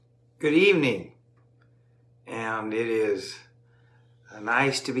Good evening, and it is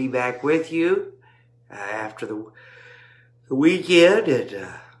nice to be back with you after the weekend and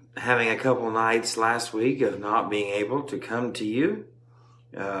having a couple nights last week of not being able to come to you.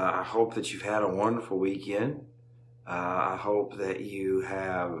 I hope that you've had a wonderful weekend. I hope that you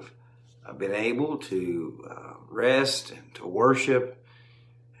have been able to rest and to worship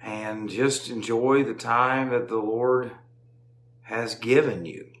and just enjoy the time that the Lord has given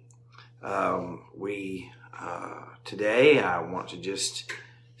you. Today I want to just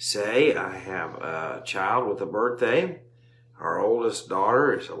say I have a child with a birthday. Our oldest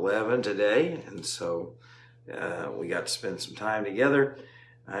daughter is 11 today, and so we got to spend some time together,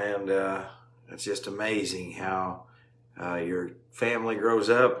 and it's just amazing how your family grows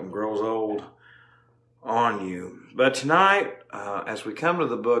up and grows old on you. But tonight, as we come to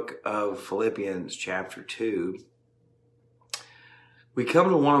the book of Philippians chapter 2, we come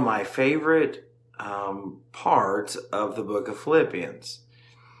to one of my favorite parts of the book of Philippians.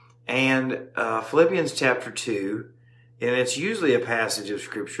 And Philippians chapter 2, and it's usually a passage of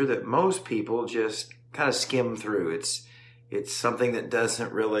scripture that most people just kind of skim through. It's something that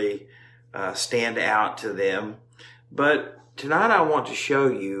doesn't really stand out to them. But tonight I want to show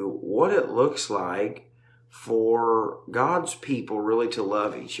you what it looks like for God's people really to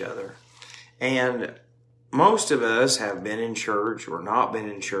love each other. And most of us have been in church or not been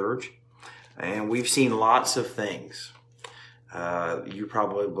in church, and we've seen lots of things. You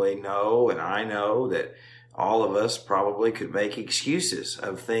probably know, and I know, that all of us probably could make excuses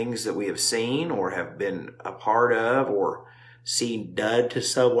of things that we have seen or have been a part of or seen done to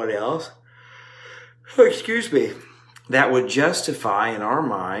someone else. That would justify in our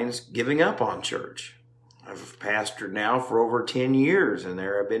minds giving up on church. I've pastored now for over 10 years, and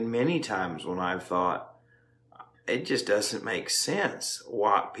there have been many times when I've thought, it just doesn't make sense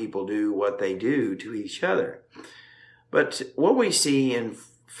what people do, what they do to each other. But what we see in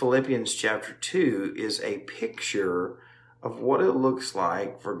Philippians chapter 2 is a picture of what it looks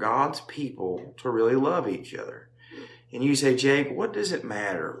like for God's people to really love each other. And you say, Jake, what does it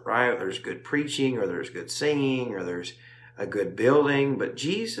matter, right? There's good preaching, or there's good singing, or there's a good building. But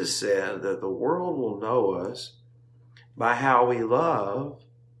Jesus said that the world will know us by how we love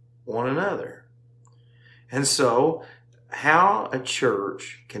one another. And so, how a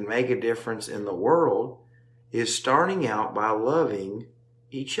church can make a difference in the world is starting out by loving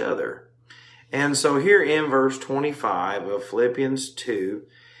each other. And so here in verse 25 of Philippians 2,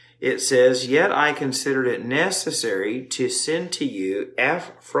 it says, "Yet I considered it necessary to send to you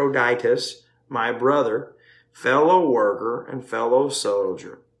Epaphroditus, my brother, fellow worker and fellow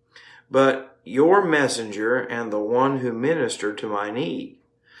soldier, but your messenger and the one who ministered to my need,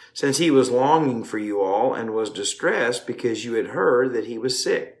 since he was longing for you all and was distressed because you had heard that he was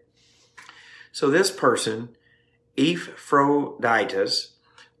sick." So this person, Epaphroditus,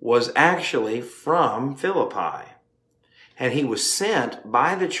 was actually from Philippi. And he was sent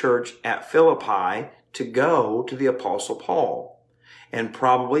by the church at Philippi to go to the Apostle Paul, and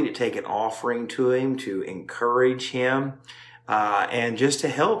probably to take an offering to him, to encourage him, and just to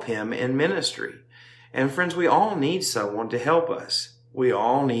help him in ministry. And friends, we all need someone to help us. We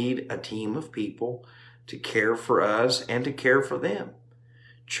all need a team of people to care for us and to care for them.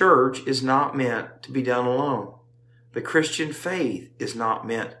 Church is not meant to be done alone. The Christian faith is not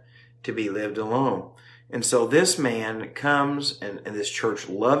meant to be lived alone. And so this man comes, and this church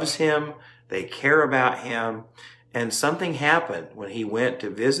loves him. They care about him. And something happened when he went to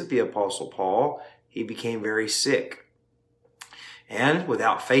visit the Apostle Paul. He became very sick. And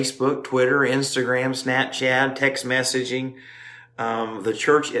without Facebook, Twitter, Instagram, Snapchat, text messaging, the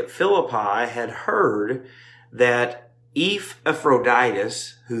church at Philippi had heard that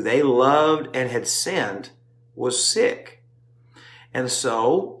Epaphroditus, who they loved and had sent, was sick. And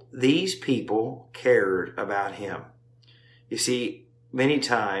so these people cared about him. You see, many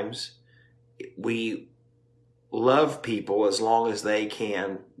times we love people as long as they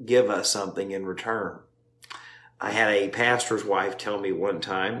can give us something in return. I had a pastor's wife tell me one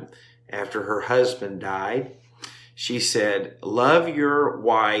time, after her husband died, she said, "Love your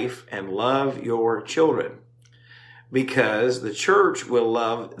wife and love your children, because the church will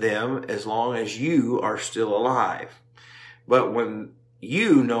love them as long as you are still alive. But when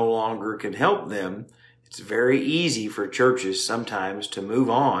you no longer can help them, it's very easy for churches sometimes to move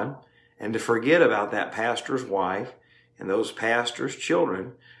on and to forget about that pastor's wife and those pastors'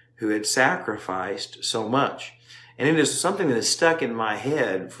 children who had sacrificed so much." And it is something that has stuck in my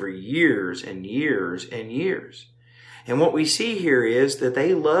head for years and years and years. And what we see here is that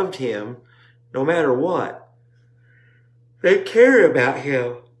they loved him no matter what. They cared about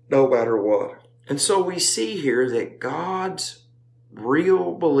him no matter what. And so we see here that God's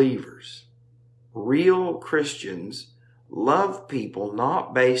real believers, real Christians, love people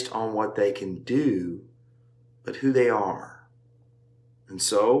not based on what they can do, but who they are. And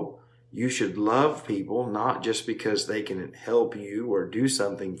so you should love people not just because they can help you or do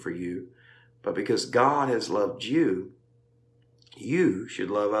something for you, but because God has loved you, you should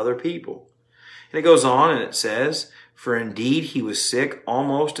love other people. And it goes on and it says, "For indeed he was sick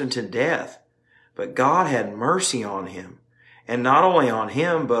almost unto death, but God had mercy on him, and not only on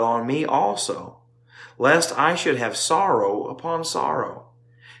him, but on me also, lest I should have sorrow upon sorrow."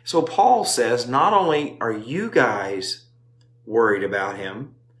 So Paul says, not only are you guys worried about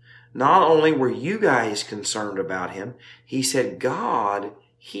him, not only were you guys concerned about him, he said God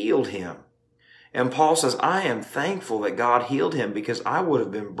healed him. And Paul says, I am thankful that God healed him because I would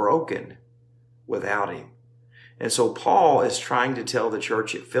have been broken without him. And so Paul is trying to tell the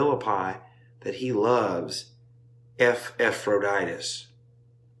church at Philippi that he loves Epaphroditus.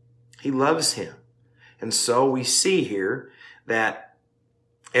 He loves him. And so we see here that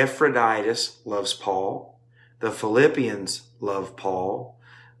Epaphroditus loves Paul. The Philippians love Paul.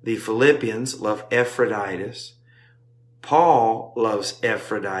 The Philippians love Epaphroditus. Paul loves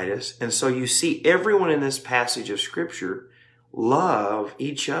Epaphroditus. And so you see everyone in this passage of Scripture love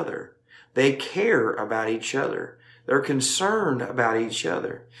each other. They care about each other. They're concerned about each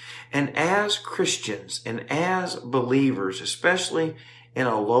other. And as Christians and as believers, especially in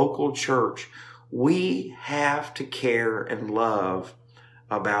a local church, we have to care and love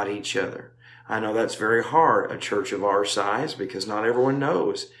about each other. I know that's very hard, a church of our size, because not everyone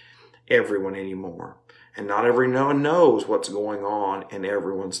knows everyone anymore. And not everyone knows what's going on in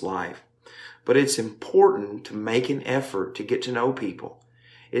everyone's life. But it's important to make an effort to get to know people.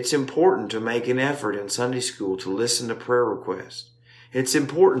 It's important to make an effort in Sunday school to listen to prayer requests. It's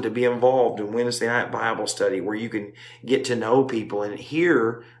important to be involved in Wednesday night Bible study where you can get to know people and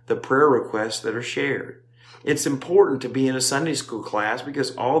hear the prayer requests that are shared. It's important to be in a Sunday school class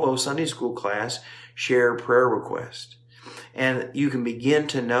because all those Sunday school class share prayer requests. And you can begin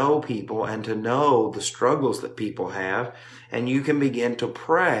to know people and to know the struggles that people have, and you can begin to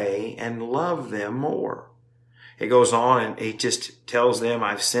pray and love them more. It goes on and it just tells them,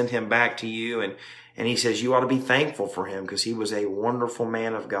 I've sent him back to you. And he says, you ought to be thankful for him because he was a wonderful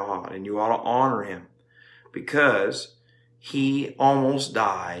man of God, and you ought to honor him because he almost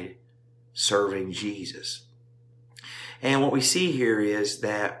died serving Jesus. And what we see here is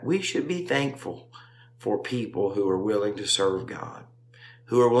that we should be thankful for people who are willing to serve God,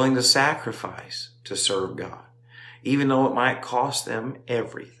 who are willing to sacrifice to serve God, even though it might cost them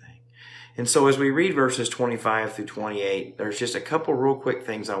everything. And so as we read verses 25 through 28, there's just a couple real quick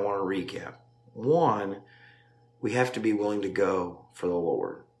things I want to recap. One, we have to be willing to go for the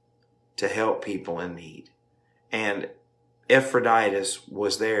Lord, to help people in need. And Epaphroditus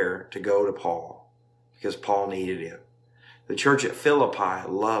was there to go to Paul because Paul needed him. The church at Philippi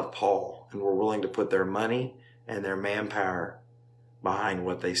loved Paul and were willing to put their money and their manpower behind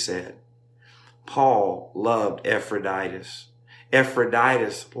what they said. Paul loved Epaphroditus.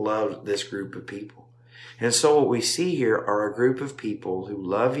 Epaphroditus loved this group of people. And so what we see here are a group of people who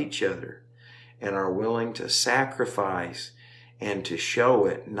love each other and are willing to sacrifice and to show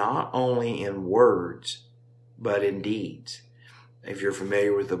it not only in words, but in deeds. If you're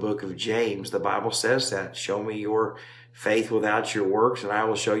familiar with the book of James, the Bible says that, show me your faith without your works, and I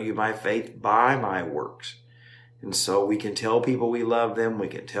will show you my faith by my works. And so we can tell people we love them. We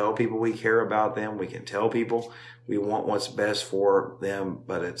can tell people we care about them. We can tell people we want what's best for them.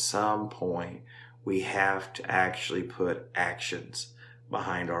 But at some point, we have to actually put actions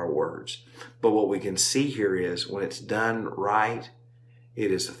behind our words. But what we can see here is when it's done right,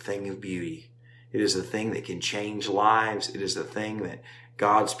 it is a thing of beauty. It is a thing that can change lives. It is a thing that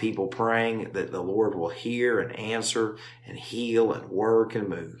God's people praying that the Lord will hear and answer and heal and work and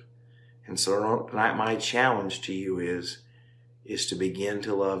move. And so tonight my challenge to you is to begin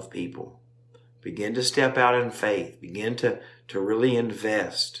to love people. Begin to step out in faith. Begin to really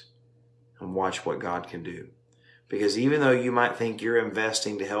invest and watch what God can do. Because even though you might think you're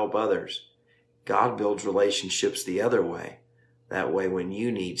investing to help others, God builds relationships the other way. That way when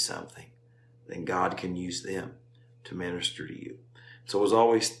you need something, then God can use them to minister to you. So as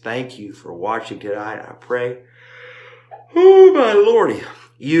always, thank you for watching tonight. I pray, oh my Lordy,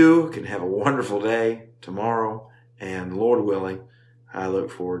 you can have a wonderful day tomorrow. And Lord willing, I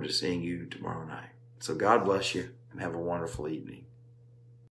look forward to seeing you tomorrow night. So God bless you and have a wonderful evening.